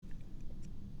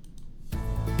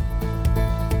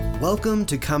Welcome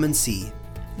to Come and See,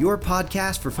 your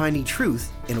podcast for finding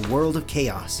truth in a world of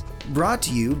chaos. Brought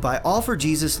to you by All for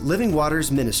Jesus Living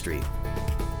Waters Ministry.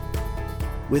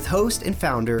 With host and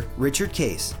founder Richard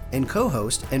Case and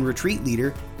co-host and retreat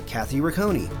leader Kathy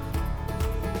Ricconi.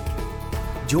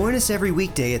 Join us every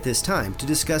weekday at this time to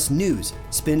discuss news,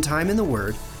 spend time in the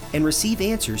Word, and receive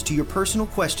answers to your personal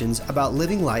questions about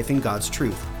living life in God's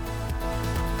truth.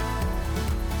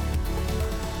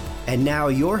 And now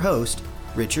your host,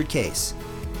 Richard Case.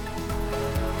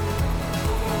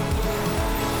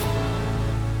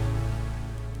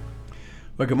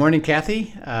 Well, good morning,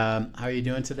 Kathy. How are you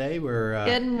doing today? We're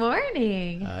good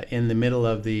morning. In the middle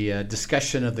of the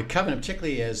discussion of the covenant,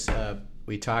 particularly as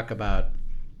we talk about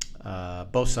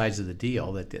both sides of the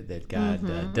deal that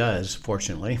God does,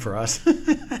 fortunately for us.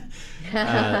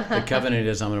 The covenant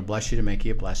is, I'm going to bless you to make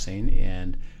you a blessing,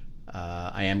 and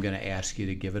I am going to ask you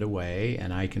to give it away,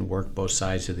 and I can work both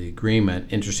sides of the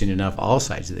agreement. Interesting enough, all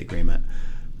sides of the agreement.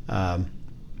 I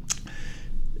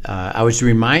was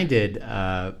reminded,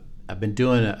 I've been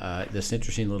doing this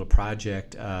interesting little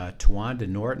project. Tawanda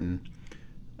Norton,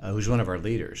 who's one of our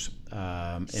leaders.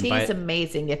 She's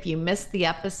amazing. If you missed the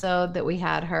episode that we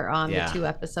had her on, the 2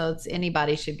 episodes,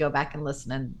 anybody should go back and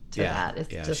listen to that.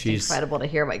 It's just incredible to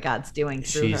hear what God's doing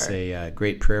through her. She's a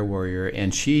great prayer warrior,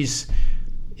 and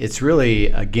it's really,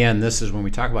 again, this is when we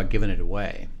talk about giving it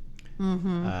away.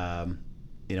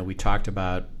 We talked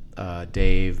about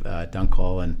Dave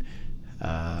Dunkel and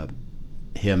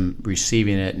him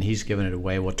receiving it, and he's giving it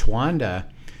away. Well, Tawanda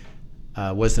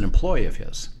was an employee of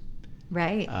his.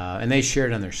 Right. And they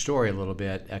shared on their story a little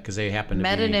bit because they happened to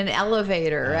met in an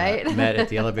elevator, right? Met at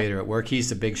the elevator at work. He's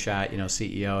the big shot,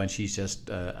 CEO, and she's just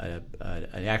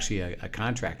actually a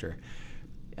contractor.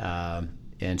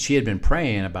 And she had been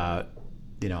praying about,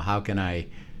 how can I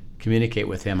communicate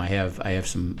with him? I have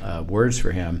some words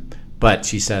for him, but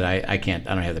she said I can't.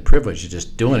 I don't have the privilege of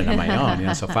just doing it on my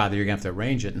own. So Father, you're gonna have to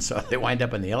arrange it. And so they wind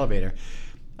up in the elevator,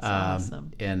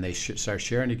 awesome. And they start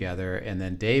sharing together. And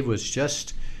then Dave was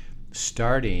just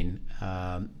starting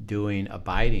doing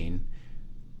abiding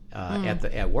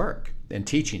at work and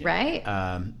teaching it. Right.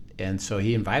 And so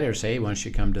he invited her to say, hey, why don't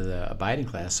you come to the abiding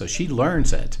class? So she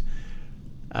learns it.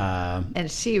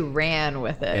 And she ran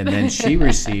with it. And then she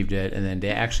received it. And then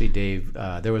Dave,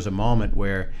 there was a moment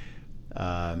where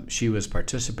she was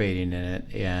participating in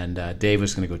it, and Dave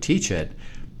was going to go teach it.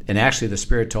 And actually the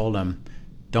Spirit told him,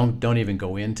 don't even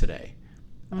go in today.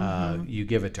 You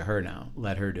give it to her now.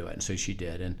 Let her do it. And so she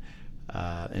did.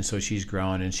 And so she's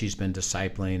grown, and she's been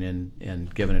discipling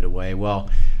and giving it away. Well,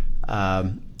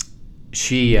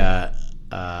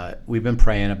 we've been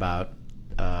praying about,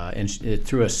 and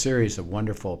through a series of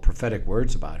wonderful prophetic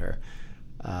words about her,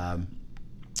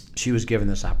 she was given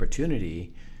this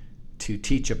opportunity to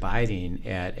teach abiding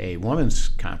at a women's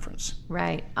conference.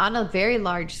 Right, on a very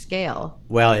large scale.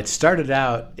 Well, it started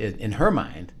out in her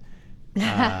mind.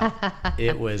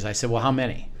 It was, I said, well, how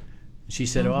many? She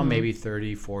said, well, maybe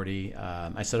 30, 40.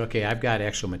 I said, okay, I've got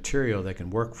actual material that can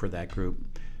work for that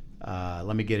group.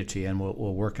 Let me get it to you, and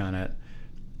we'll work on it.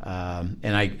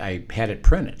 And I had it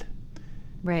printed.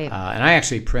 Right. And I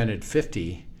actually printed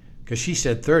 50 because she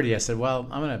said 30. I said, well,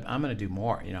 I'm gonna do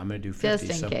more. I'm gonna do 50.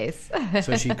 Just in case.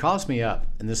 So she calls me up,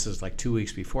 and this is like 2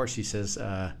 weeks before. She says,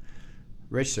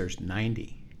 Rich, there's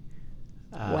 90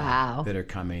 wow. that are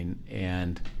coming,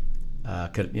 and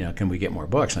can we get more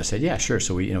books? And I said, yeah, sure.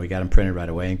 So we got them printed right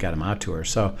away and got them out to her.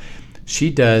 So she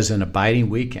does an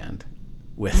abiding weekend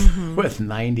with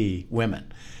 90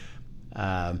 women.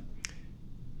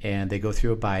 And they go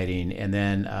through abiding, and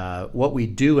then what we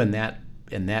do in that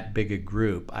big a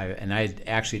group, I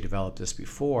actually developed this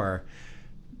before,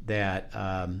 that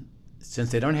since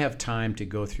they don't have time to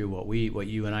go through what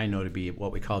you and I know to be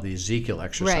what we call the Ezekiel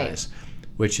exercise,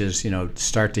 which is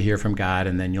start to hear from God,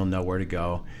 and then you'll know where to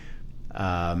go,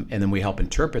 and then we help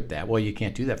interpret that. Well, you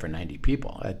can't do that for 90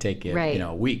 people. That'd take you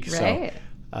a week. Right.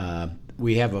 So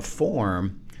we have a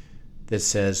form that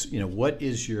says what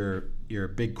is your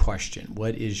big question?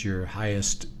 What is your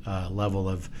highest level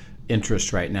of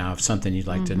interest right now of something you'd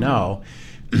like to know?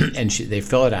 And they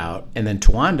fill it out. And then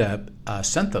Tawanda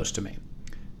sent those to me.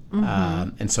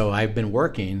 And so I've been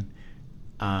working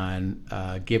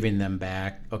on giving them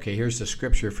back, okay, here's the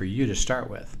scripture for you to start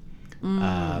with.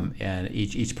 And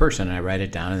each person, and I write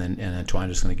it down, and then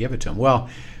Tawanda's going to give it to them. Well,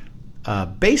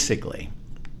 basically,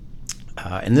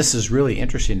 and this is really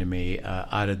interesting to me,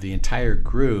 out of the entire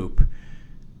group,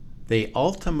 they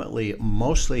ultimately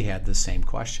mostly had the same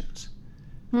questions.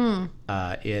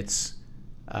 It's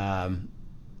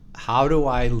how do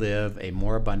I live a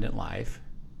more abundant life?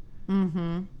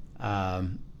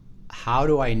 how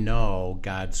do I know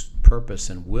God's purpose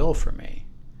and will for me?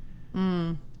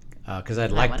 Because I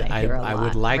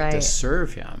would like to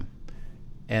serve Him.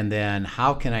 And then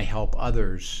how can I help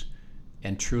others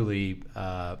and truly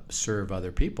serve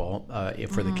other people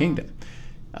for the kingdom?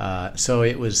 So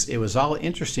it was all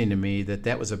interesting to me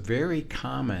that was a very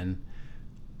common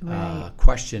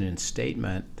question and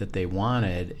statement that they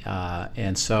wanted.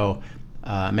 And so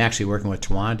I'm actually working with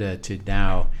Tawanda to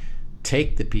now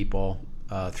take the people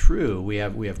through. We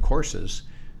have courses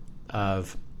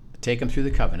of take them through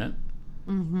the covenant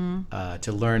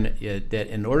to learn that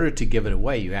in order to give it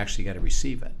away, you actually got to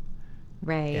receive it.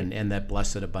 Right. And that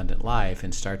blessed abundant life,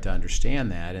 and start to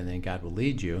understand that, and then God will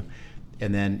lead you.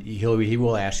 And then he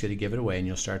will ask you to give it away, and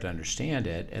you'll start to understand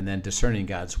it. And then discerning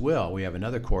God's will. We have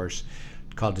another course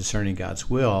called Discerning God's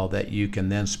Will that you can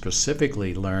then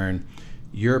specifically learn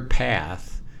your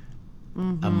path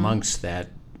amongst that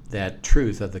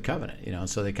truth of the covenant. You know,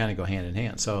 so they kind of go hand in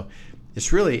hand. So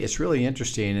it's really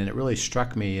interesting, and it really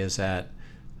struck me is that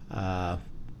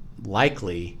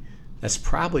likely that's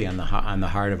probably on the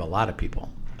heart of a lot of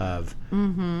people. Of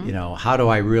you know, how do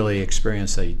I really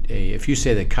experience if you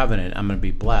say the covenant, I'm going to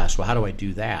be blessed. Well, how do I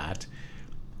do that?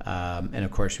 And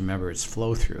of course, remember, it's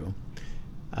flow through.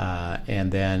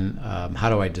 And then how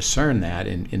do I discern that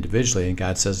individually? And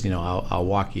God says, you know, I'll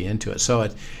walk you into it. So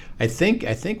I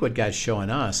think what God's showing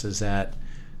us is that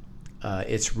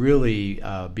it's really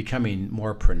becoming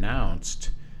more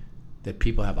pronounced that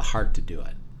people have a heart to do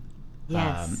it.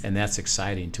 Yes. And that's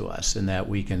exciting to us, and that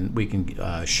we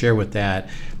can share with that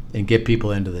and get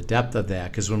people into the depth of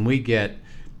that. Because when we get,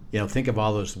 you know, think of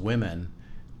all those women,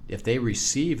 if they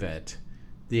receive it,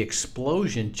 the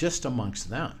explosion just amongst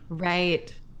them, will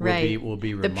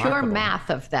be remarkable. The pure math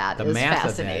of that is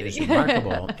fascinating. Of that is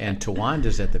remarkable. And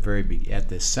Tawanda's at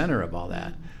the center of all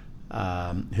that,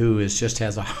 who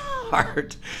has a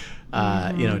heart,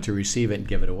 you know, to receive it and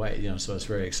give it away. You know, so it's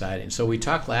very exciting. So we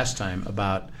talked last time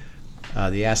about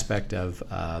the aspect of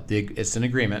it's an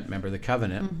agreement. Remember the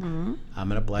covenant. I'm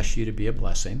going to bless you to be a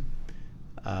blessing.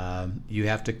 You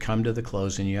have to come to the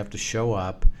closing. You have to show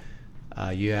up.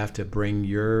 You have to bring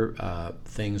your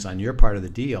things on your part of the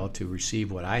deal to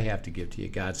receive what I have to give to you,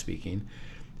 God speaking.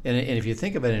 And if you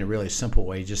think of it in a really simple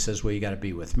way, it just says, well, you got to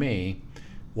be with me,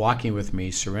 walking with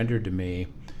me, surrendered to me,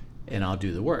 and I'll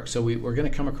do the work. So we're going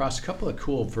to come across a couple of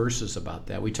cool verses about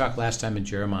that. We talked last time in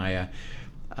Jeremiah,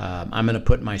 I'm going to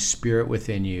put my spirit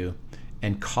within you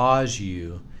and cause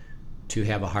you to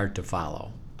have a heart to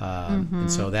follow.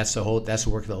 And so that's the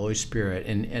work of the Holy Spirit.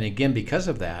 And again, because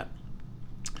of that,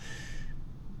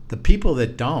 the people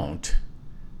that don't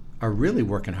are really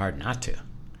working hard not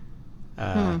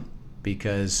to,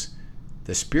 because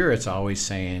the Spirit's always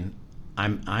saying,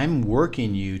 I'm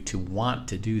working you to want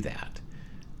to do that.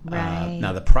 Right.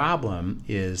 Now the problem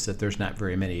is that there's not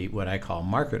very many what I call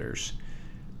marketers.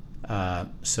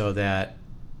 So that,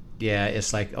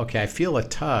 it's like, okay, I feel a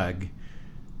tug,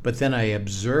 but then I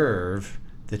observe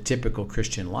the typical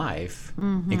Christian life,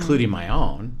 including my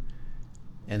own,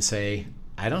 and say,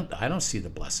 I don't see the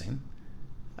blessing,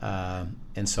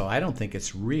 and so I don't think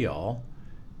it's real.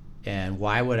 And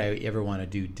why would I ever want to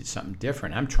do something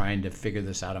different? I'm trying to figure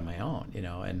this out on my own, you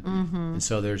know. And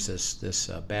so there's this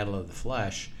battle of the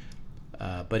flesh.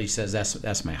 But he says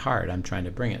that's my heart. I'm trying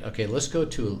to bring it. Okay, let's go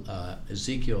to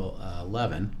Ezekiel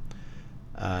 11,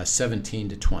 17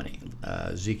 to 20.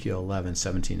 Ezekiel 11,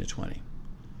 17 to 20.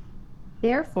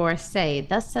 Therefore say,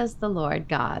 thus says the Lord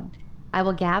God, I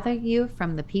will gather you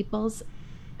from the peoples,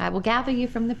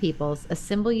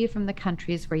 assemble you from the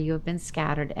countries where you have been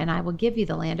scattered, and I will give you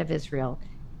the land of Israel.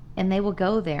 And they will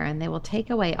go there, and they will take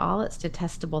away all its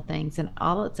detestable things and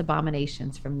all its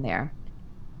abominations from there.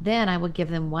 Then I will give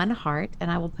them one heart, and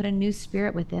I will put a new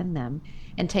spirit within them,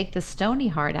 and take the stony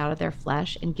heart out of their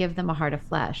flesh, and give them a heart of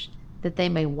flesh, that they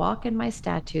may walk in my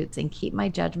statutes and keep my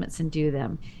judgments and do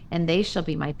them. And they shall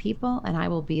be my people, and I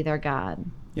will be their God.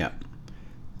 Yeah.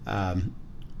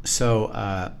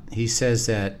 So he says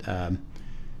that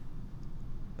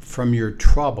from your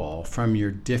trouble, from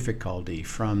your difficulty,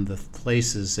 from the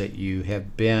places that you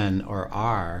have been or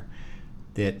are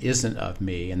that isn't of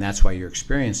me, and that's why you're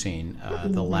experiencing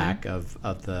the lack of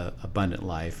the abundant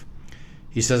life.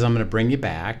 He says, I'm going to bring you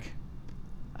back,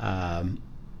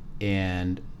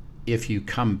 and if you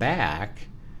come back,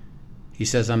 he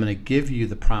says, I'm going to give you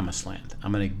the promised land.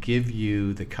 I'm going to give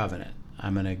you the covenant.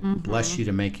 I'm going to bless you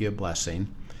to make you a blessing.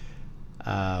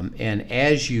 And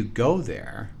as you go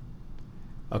there,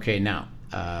 okay, now,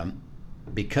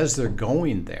 because they're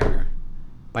going there,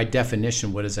 by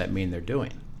definition, what does that mean they're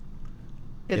doing?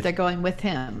 That they're going with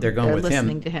him. They're going with him. They're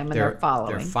listening to him, and they're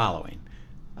following. They're following.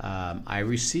 I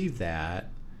received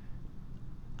that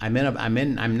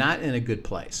I'm not in a good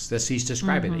place. He's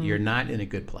describing it. You're not in a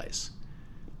good place.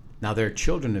 Now they're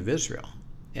children of Israel,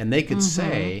 and they could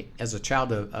say, as a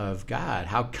child of God,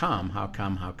 how come?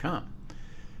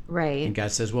 Right. And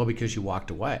God says, well, because you walked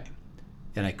away,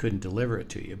 and I couldn't deliver it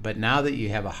to you. But now that you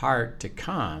have a heart to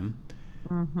come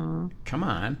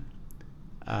on.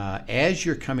 As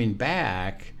you're coming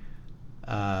back,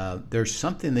 there's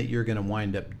something that you're going to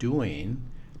wind up doing,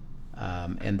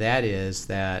 and that is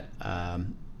that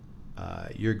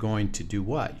you're going to do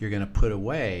what? You're going to put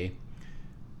away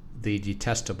the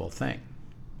detestable thing.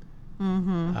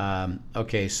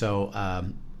 Okay,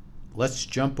 so let's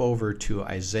jump over to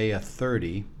Isaiah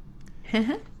 30.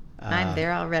 I'm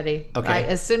there already. Okay.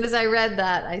 As soon as I read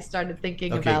that, I started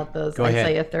thinking about those. Go ahead.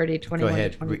 Isaiah 30, 21 Go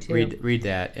ahead. to 22. Read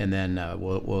that, and then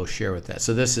we'll share with that.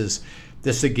 So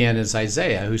this again is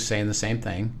Isaiah, who's saying the same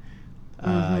thing.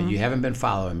 You haven't been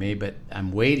following me, but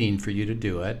I'm waiting for you to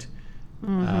do it.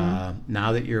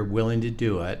 Now that you're willing to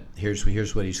do it, here's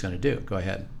what he's going to do. Go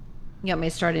ahead. You want me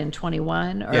to start in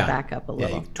 21 or back up a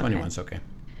little? Yeah, 21's okay.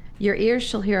 Your ears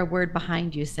shall hear a word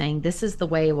behind you saying, this is the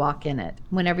way, walk in it.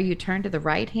 Whenever you turn to the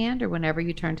right hand or whenever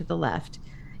you turn to the left,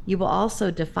 you will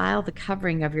also defile the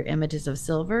covering of your images of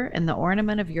silver and the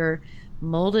ornament of your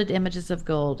molded images of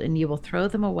gold, and you will throw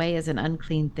them away as an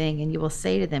unclean thing, and you will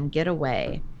say to them, get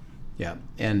away. Yeah,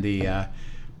 and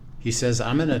he says,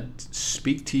 I'm going to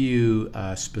speak to you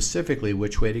specifically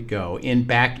which way to go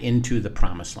back into the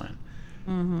promised land.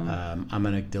 I'm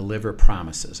going to deliver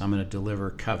promises. I'm going to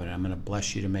deliver covenant. I'm going to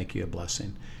bless you to make you a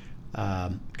blessing.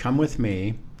 Come with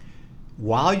me.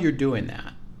 While you're doing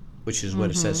that, which is what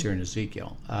it says here in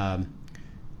Ezekiel,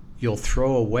 you'll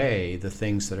throw away the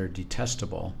things that are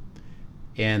detestable.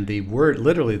 And the word,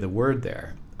 literally the word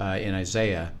there in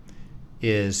Isaiah,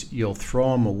 is you'll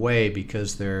throw them away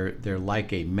because they're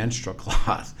like a menstrual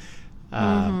cloth,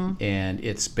 and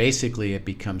it's basically it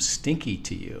becomes stinky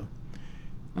to you.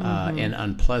 And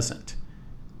unpleasant,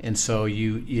 and so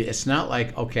it's not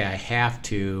like, okay, I have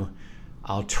to,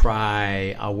 I'll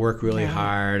try, I'll work really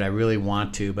hard, I really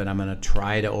want to, but I'm going to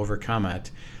try to overcome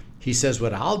it. He says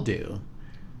what I'll do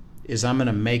is I'm going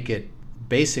to make it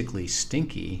basically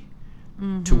stinky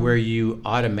to where you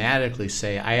automatically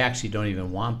say, I actually don't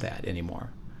even want that anymore.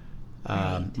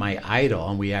 My idol,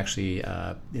 and we actually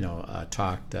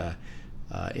talked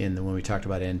when we talked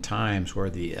about end times, where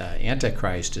the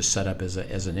Antichrist is set up as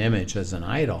an image, as an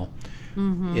idol.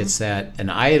 It's that an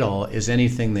idol is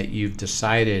anything that you've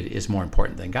decided is more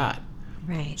important than God.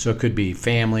 Right. So it could be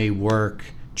family, work,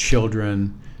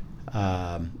 children,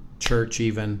 church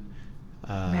even.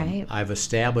 Right. I've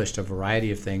established a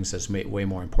variety of things that's way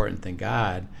more important than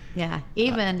God. Yeah,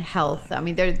 even health. I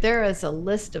mean, there is a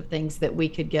list of things that we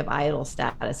could give idol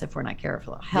status if we're not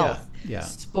careful. Health,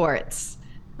 sports,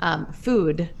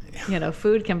 food.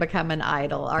 Food can become an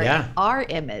idol. Our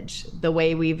image, the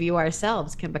way we view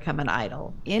ourselves, can become an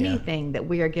idol. Anything that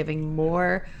we are giving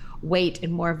more weight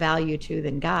and more value to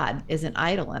than God is an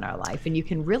idol in our life. And you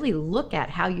can really look at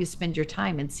how you spend your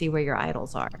time and see where your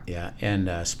idols are. Yeah,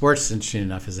 and sports, interesting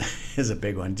enough, is a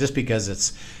big one, just because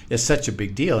it's such a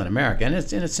big deal in America, and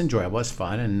it's enjoyable, it's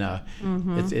fun, and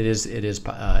it is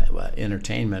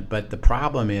entertainment. But the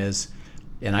problem is,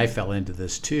 and I fell into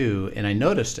this too, and I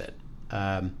noticed it,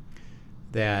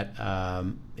 that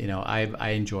I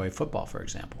enjoy football, for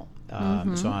example.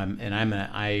 So I am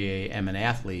an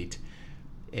athlete.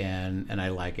 And I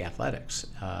like athletics.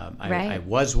 I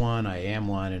was one, I am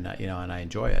one, and I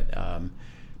enjoy it.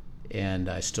 And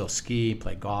I still ski,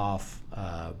 play golf,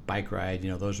 bike ride.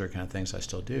 Those are the kind of things I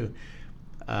still do.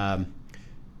 Well,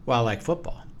 I like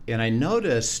football, and I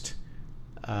noticed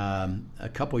a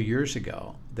couple years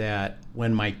ago that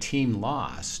when my team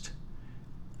lost,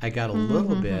 I got a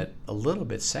little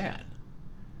bit sad,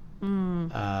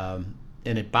 and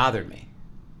it bothered me.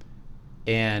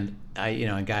 And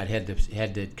and God had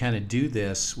to kind of do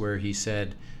this, where He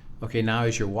said, "Okay, now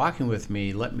as you're walking with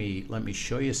me, let me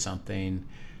show you something,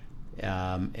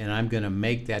 and I'm going to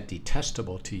make that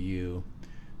detestable to you,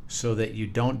 so that you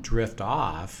don't drift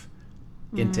off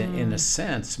into, in a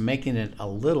sense, making it a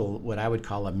little, what I would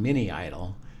call a mini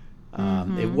idol."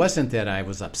 It wasn't that I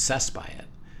was obsessed by it.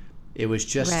 It was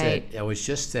just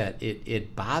that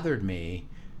it bothered me,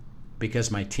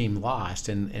 because my team lost,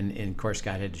 and of course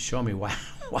God had to show me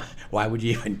why would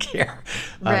you even care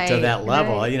to that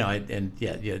level, and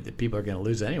people are going to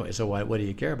lose anyway, so what do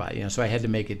you care about, so I had to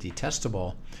make it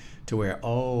detestable to where,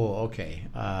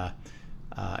 I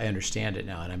understand it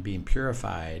now, and I'm being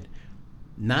purified,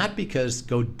 not because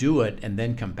go do it and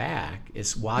then come back.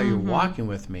 It's while you're walking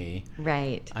with me,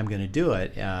 right, I'm going to do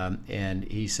it, and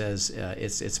He says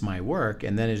it's my work.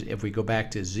 And then if we go back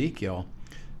to Ezekiel,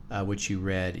 which you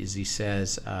read, is he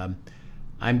says,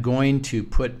 I'm going to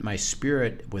put my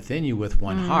spirit within you with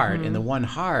one heart, and the one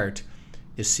heart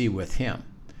is see with him.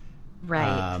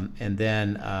 Right. And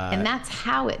then and that's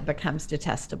how it becomes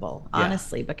detestable,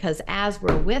 honestly, because as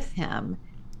we're with him,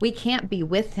 we can't be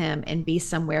with him and be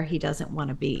somewhere he doesn't want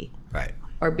to be. Right.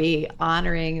 Or be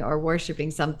honoring or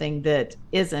worshiping something that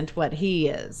isn't what he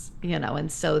is,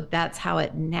 and so that's how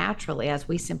it naturally, as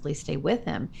we simply stay with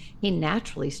him, he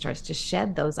naturally starts to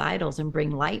shed those idols and bring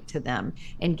light to them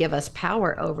and give us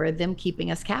power over them,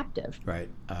 keeping us captive. Right.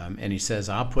 And he says,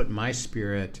 I'll put my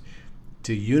spirit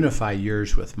to unify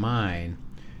yours with mine,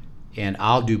 and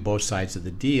I'll do both sides of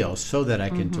the deal so that I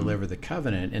can deliver the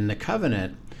covenant. And the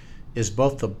covenant is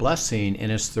both the blessing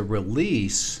and it's the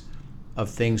release of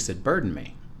things that burden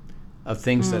me, of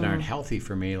things that aren't healthy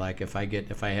for me. Like if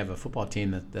I have a football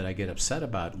team that I get upset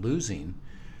about losing,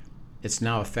 it's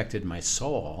now affected my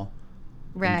soul.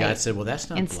 Right. And God said, well, that's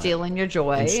not stealing your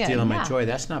joy. And stealing my joy,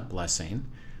 that's not blessing.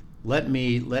 Let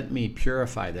me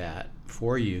purify that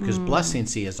for you, because blessing,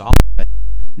 see, is all of it,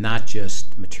 not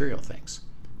just material things.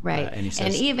 Right. And he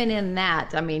says, and even in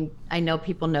that, I know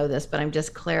people know this, but I'm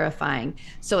just clarifying.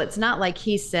 So it's not like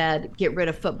he said, get rid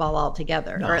of football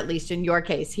altogether, or at least in your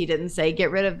case, he didn't say, get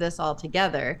rid of this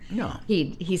altogether. No.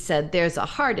 He said, there's a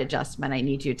heart adjustment I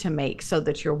need you to make so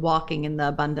that you're walking in the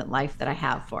abundant life that I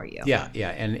have for you. Yeah.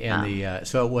 And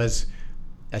so it was,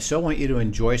 I still want you to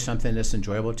enjoy something that's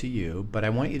enjoyable to you, but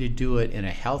I want you to do it in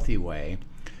a healthy way,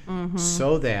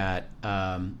 so that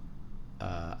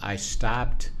I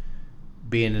stopped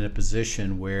being in a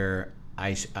position where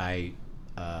I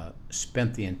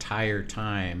spent the entire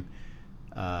time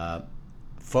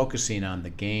focusing on the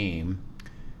game,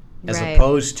 as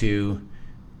opposed to,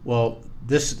 well,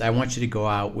 I want you to go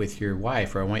out with your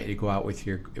wife, or I want you to go out with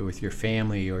your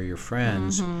family or your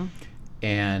friends,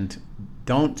 and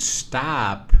don't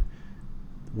stop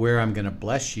where I'm going to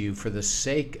bless you for the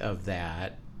sake of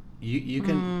that. You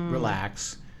can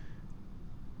relax.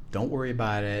 Don't worry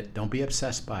about it. Don't be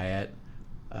obsessed by it.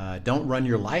 Don't run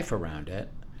your life around it.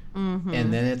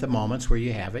 And then at the moments where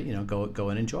you have it, go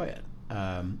and enjoy it.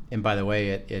 And by the way,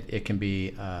 it can be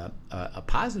a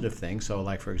positive thing. So,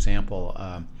 like, for example,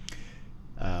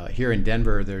 here in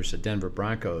Denver, there's a Denver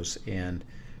Broncos, and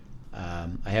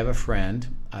I have a friend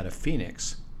out of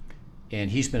Phoenix, and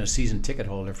he's been a season ticket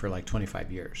holder for like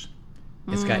 25 years.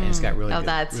 It's got really good,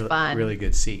 that's fun. Really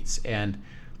good seats, and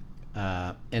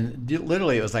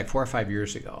literally it was like 4 or 5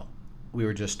 years ago. We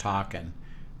were just talking,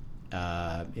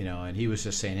 and he was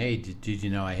just saying, "Hey, did you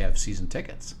know I have season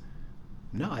tickets?"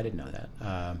 No, I didn't know that.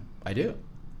 I do.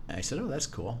 And I said, "Oh, that's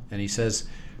cool." And he says,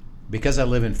 "Because I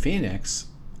live in Phoenix,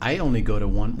 I only go to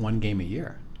one game a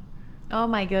year." Oh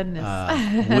my goodness!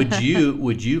 Would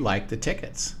you like the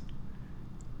tickets?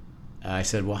 I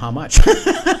said, "Well, how much?"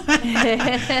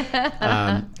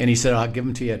 And he said, "I'll give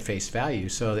them to you at face value."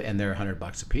 So, and they're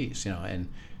 $100 a piece, And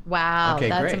wow, okay,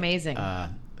 that's great. amazing.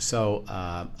 So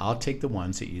I'll take the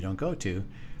ones that you don't go to.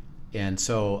 And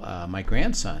so my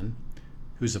grandson,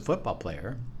 who's a football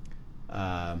player,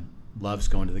 loves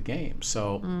going to the game.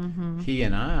 So he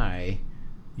and I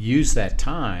use that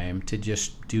time to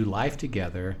just do life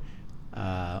together,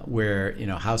 where,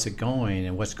 how's it going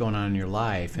and what's going on in your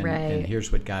life, and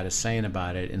here's what God is saying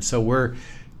about it. And so we're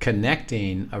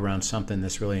connecting around something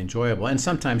that's really enjoyable. And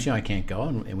sometimes, I can't go,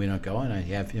 and we don't go, and I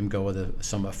have him go with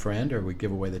a friend, or we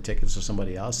give away the tickets to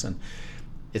somebody else. And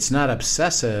it's not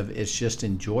obsessive, it's just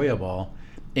enjoyable,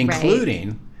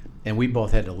 including, and we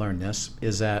both had to learn this,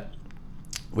 is that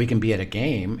we can be at a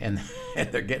game and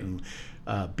they're getting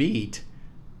beat,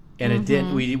 and it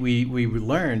didn't. We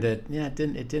learned that it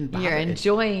didn't bother. You're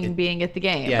enjoying being at the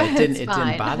game. Yeah, it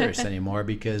didn't bother us anymore,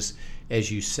 because, as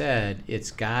you said,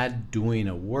 it's God doing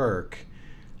a work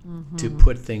to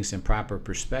put things in proper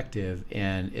perspective.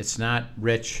 And it's not,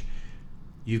 Rich,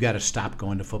 you got to stop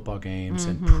going to football games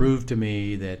and prove to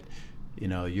me that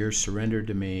you're surrendered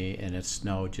to me. And it's,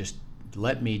 no, just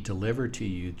let me deliver to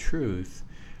you truth,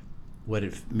 what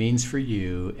it means for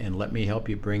you, and let me help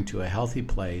you bring to a healthy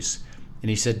place. And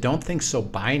he said, don't think so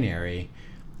binary.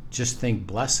 Just think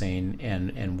blessing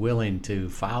and willing to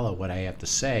follow what I have to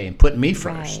say and put me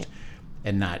first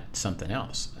and not something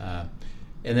else.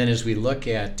 And then as we look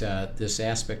at this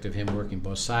aspect of him working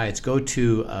both sides, go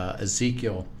to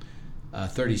Ezekiel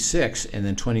 36 and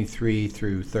then 23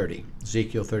 through 30.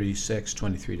 Ezekiel 36,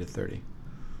 23 to 30.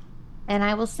 And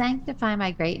I will sanctify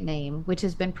my great name, which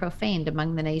has been profaned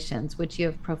among the nations, which you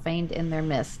have profaned in their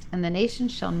midst. And the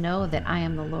nations shall know that I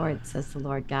am the Lord, says the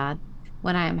Lord God,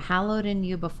 when I am hallowed in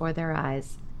you before their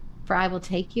eyes. For I will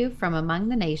take you from among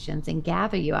the nations and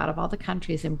gather you out of all the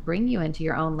countries and bring you into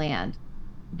your own land.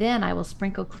 Then I will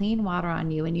sprinkle clean water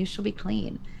on you, and you shall be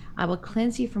clean. I will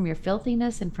cleanse you from your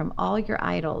filthiness and from all your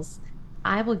idols.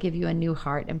 I will give you a new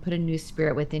heart and put a new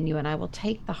spirit within you, and I will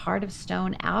take the heart of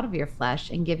stone out of your flesh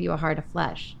and give you a heart of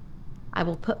flesh. I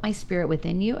will put my spirit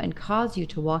within you and cause you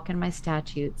to walk in my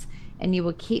statutes, and you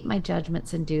will keep my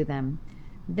judgments and do them.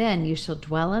 Then you shall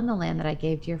dwell in the land that I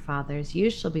gave to your fathers. You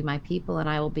shall be my people, and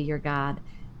I will be your God.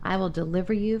 I will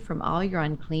deliver you from all your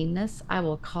uncleanness. I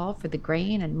will call for the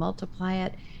grain and multiply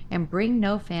it, and bring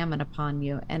no famine upon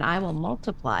you. And I will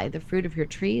multiply the fruit of your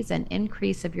trees and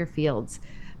increase of your fields,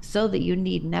 so that you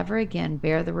need never again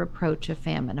bear the reproach of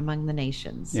famine among the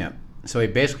nations. Yeah. So he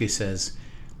basically says,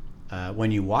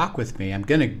 when you walk with me, I'm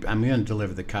gonna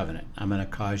deliver the covenant. I'm gonna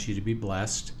cause you to be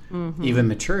blessed, even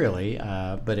materially,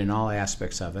 but in all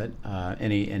aspects of it.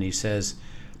 And he says,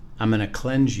 I'm gonna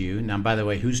cleanse you. Now, by the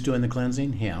way, who's doing the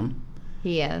cleansing? Him.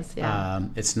 He is, yeah.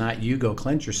 It's not you go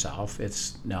cleanse yourself.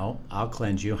 It's no, I'll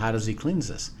cleanse you. How does he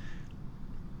cleanse us?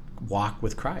 Walk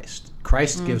with Christ.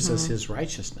 Christ gives us his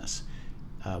righteousness.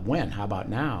 When? How about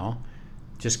now?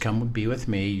 Just come be with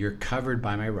me. You're covered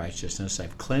by my righteousness.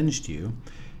 I've cleansed you.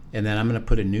 And then I'm going to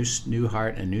put a new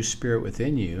heart and a new spirit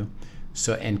within you,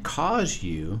 and cause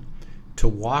you to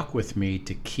walk with me,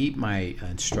 to keep my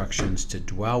instructions, to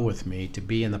dwell with me, to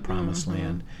be in the promised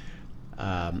land.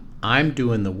 I'm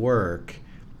doing the work.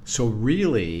 So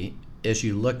really, as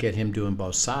you look at him doing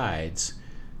both sides,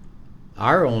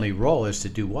 our only role is to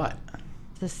do what?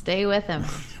 To stay with him.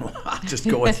 I'll just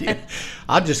go with you.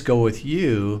 I'll just go with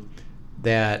you.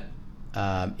 That,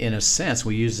 in a sense,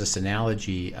 we use this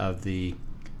analogy of the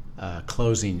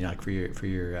closing, like for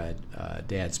your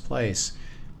dad's place.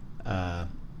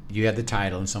 You had the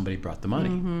title, and somebody brought the money,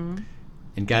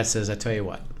 and God says, "I tell you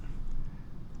what,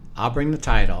 I'll bring the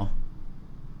title.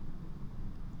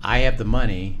 I have the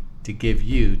money to give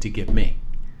you to give me.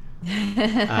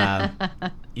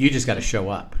 You just got to show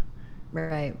up."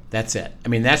 Right. That's it. I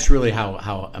mean, that's really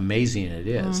how amazing it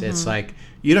is. It's like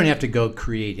you don't have to go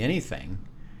create anything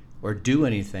or do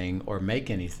anything or make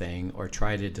anything or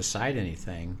try to decide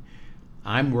anything.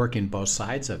 I'm working both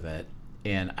sides of it.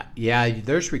 And yeah,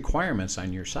 there's requirements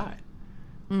on your side.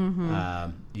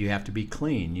 You have to be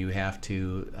clean. You have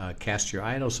to cast your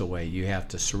idols away. You have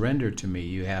to surrender to me.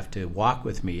 You have to walk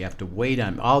with me. You have to wait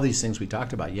on all these things we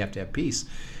talked about. You have to have peace.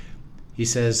 He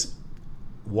says,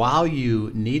 while you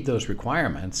need those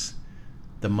requirements,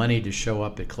 the money to show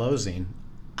up at closing,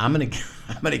 I'm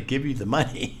gonna give you the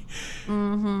money,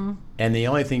 and the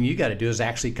only thing you got to do is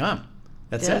actually come.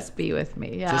 That's it. Just be with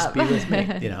me. Yeah. Just be with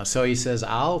me. So he says,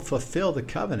 I'll fulfill the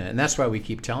covenant, and that's why we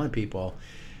keep telling people,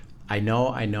 I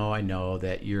know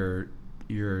that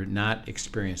you're not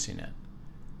experiencing it,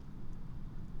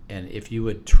 and if you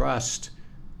would trust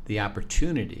the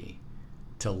opportunity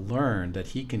to learn that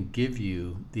he can give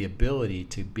you the ability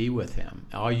to be with him,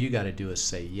 all you got to do is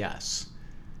say yes.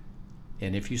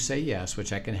 And if you say yes,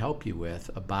 which I can help you with,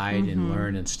 abide and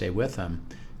learn and stay with him,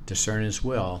 discern his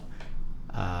will,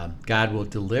 God will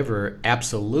deliver.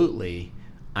 Absolutely,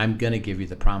 I'm going to give you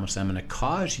the promise. I'm going to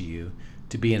cause you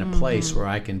to be in a place where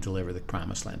I can deliver the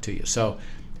promised land to you. So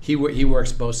he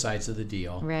works both sides of the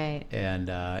deal. Right. And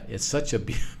it's such a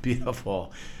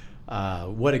beautiful,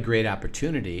 what a great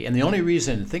opportunity. And the only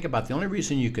reason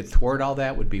you could thwart all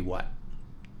that would be what?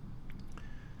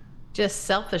 Just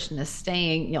selfishness,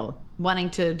 staying, wanting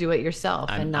to do it yourself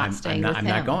and not staying with him.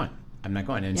 I'm not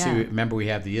going. And see, remember, we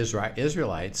have the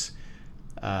Israelites,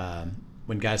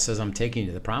 when God says, I'm taking you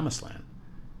to the promised land.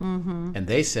 And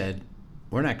they said,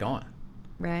 we're not going.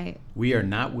 Right. We are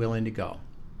not willing to go.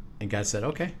 And God said,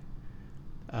 okay.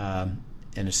 And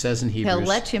it says in Hebrews, he'll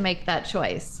let you make that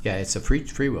choice. Yeah, it's a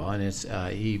free will. And it's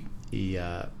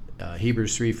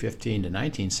Hebrews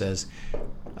 3:15-19 says,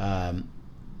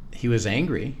 he was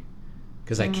angry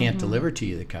because I can't deliver to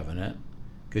you the covenant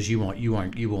because you're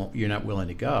not willing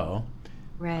to go.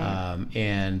 Right.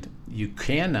 And you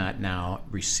cannot now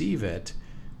receive it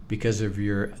because of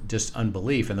your just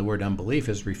unbelief. And the word unbelief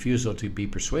is refusal to be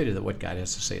persuaded that what God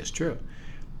has to say is true.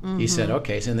 He said,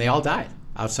 okay, and they all died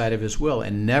outside of his will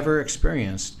and never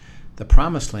experienced the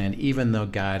promised land, even though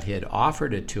God had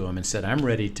offered it to him and said, I'm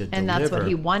ready to deliver. And that's what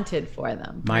he wanted for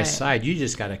them. My side, you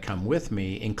just got to come with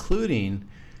me, including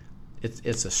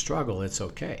it's a struggle, it's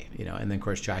okay. And then, of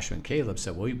course, Joshua and Caleb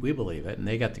said, well, we believe it, and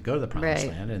they got to go to the promised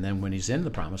land. And then when he's in the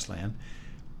promised land,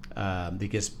 he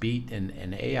gets beat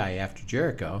in Ai after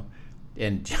Jericho,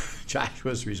 and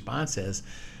Joshua's response is,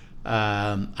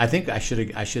 I think I should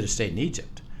have stayed in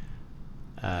Egypt.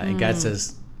 And God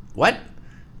says, what?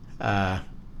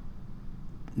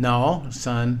 No,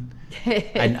 son.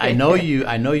 I know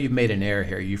you've made an error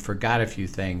here. You forgot a few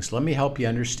things. Let me help you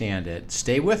understand it.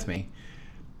 Stay with me.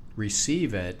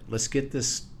 receive it. Let's get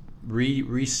this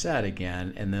reset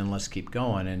again, and then let's keep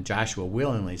going. And Joshua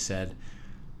willingly said,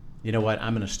 you know what,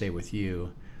 I'm going to stay with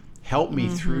you. Help me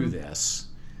through this.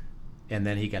 And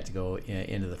then he got to go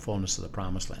into the fullness of the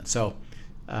promised land. So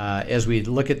as we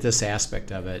look at this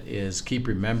aspect of it, is keep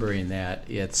remembering that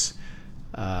it's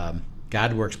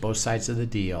God works both sides of the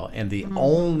deal, and the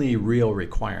only real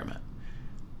requirement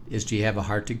is, do you have a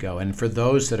heart to go? And for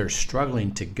those that are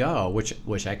struggling to go,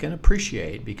 which I can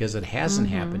appreciate because it hasn't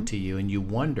happened to you and you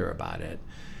wonder about it,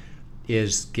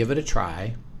 is give it a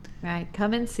try. Right,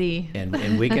 come and see.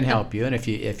 And we can help you. And if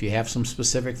you have some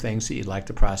specific things that you'd like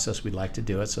to process, we'd like to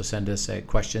do it. So send us at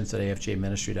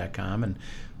questions@afjministry.com and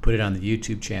put it on the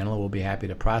YouTube channel. We'll be happy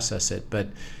to process it. But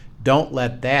don't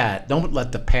let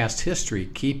the past history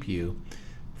keep you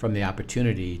from the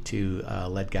opportunity to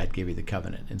let God give you the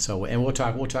covenant. And we'll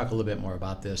talk a little bit more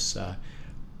about this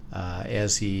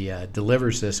as He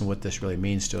delivers this and what this really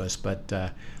means to us.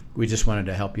 But we just wanted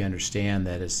to help you understand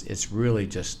that it's really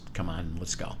just, come on,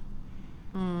 let's go.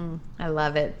 I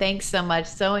love it. Thanks so much.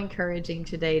 So encouraging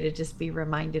today to just be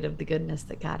reminded of the goodness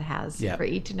that God has for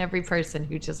each and every person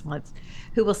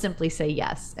who will simply say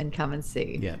yes and come and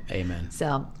see. Yeah, amen.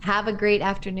 So have a great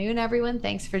afternoon, everyone.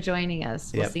 Thanks for joining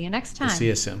us. We'll see you next time. We'll see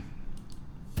you soon.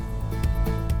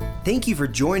 Thank you for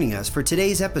joining us for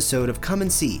today's episode of Come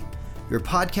and See, your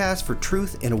podcast for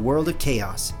truth in a world of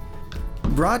chaos.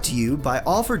 Brought to you by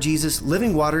All for Jesus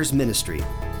Living Waters Ministry.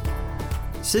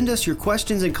 Send us your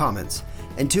questions and comments,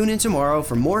 and tune in tomorrow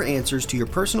for more answers to your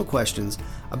personal questions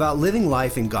about living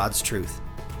life in God's truth.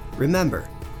 Remember,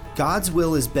 God's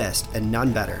will is best and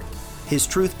none better. His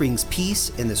truth brings peace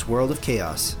in this world of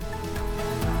chaos.